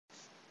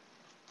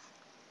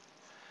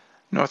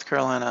North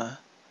Carolina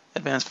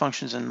Advanced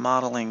Functions in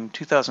Modeling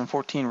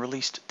 2014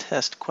 released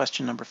test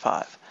question number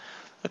 5.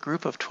 A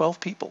group of 12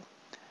 people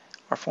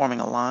are forming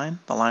a line.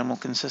 The line will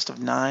consist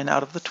of 9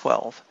 out of the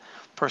 12.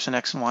 Person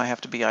X and Y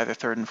have to be either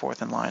third and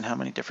fourth in line. How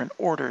many different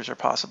orders are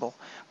possible?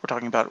 We're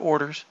talking about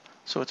orders,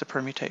 so it's a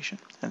permutation.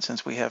 And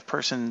since we have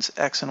persons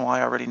X and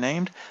Y already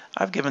named,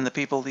 I've given the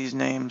people these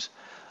names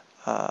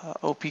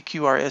O, P,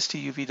 Q, R, S, T,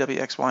 U, V, W,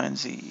 X, Y, and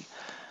Z.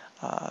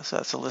 So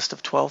that's a list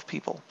of 12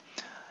 people.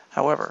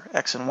 However,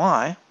 X and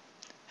Y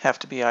have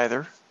to be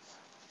either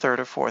third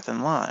or fourth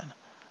in line.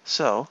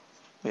 So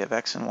we have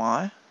X and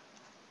Y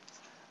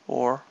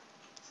or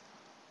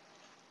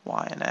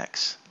Y and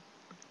X.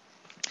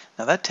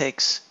 Now that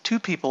takes 2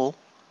 people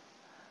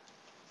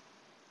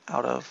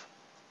out of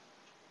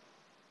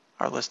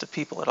our list of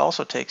people. It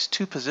also takes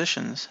 2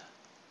 positions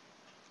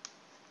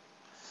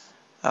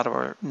out of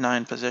our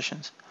 9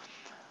 positions.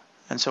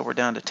 And so we're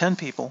down to 10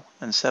 people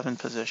and 7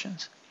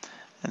 positions.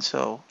 And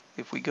so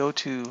if we go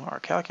to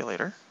our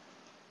calculator,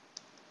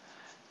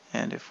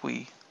 and if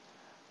we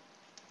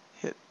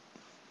hit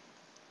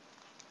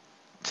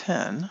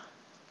 10,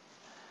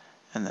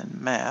 and then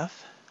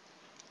math,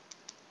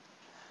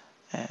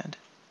 and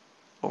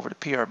over to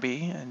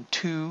PRB, and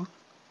 2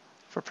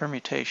 for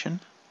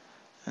permutation,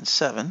 and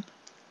 7,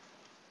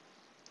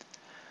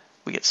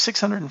 we get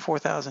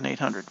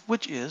 604,800,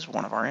 which is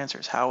one of our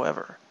answers.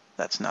 However,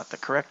 that's not the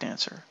correct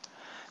answer,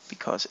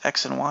 because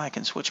X and Y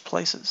can switch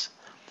places.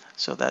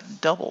 So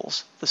that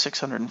doubles the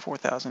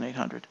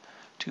 604,800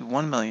 to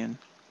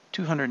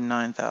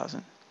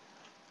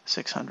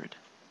 1,209,600.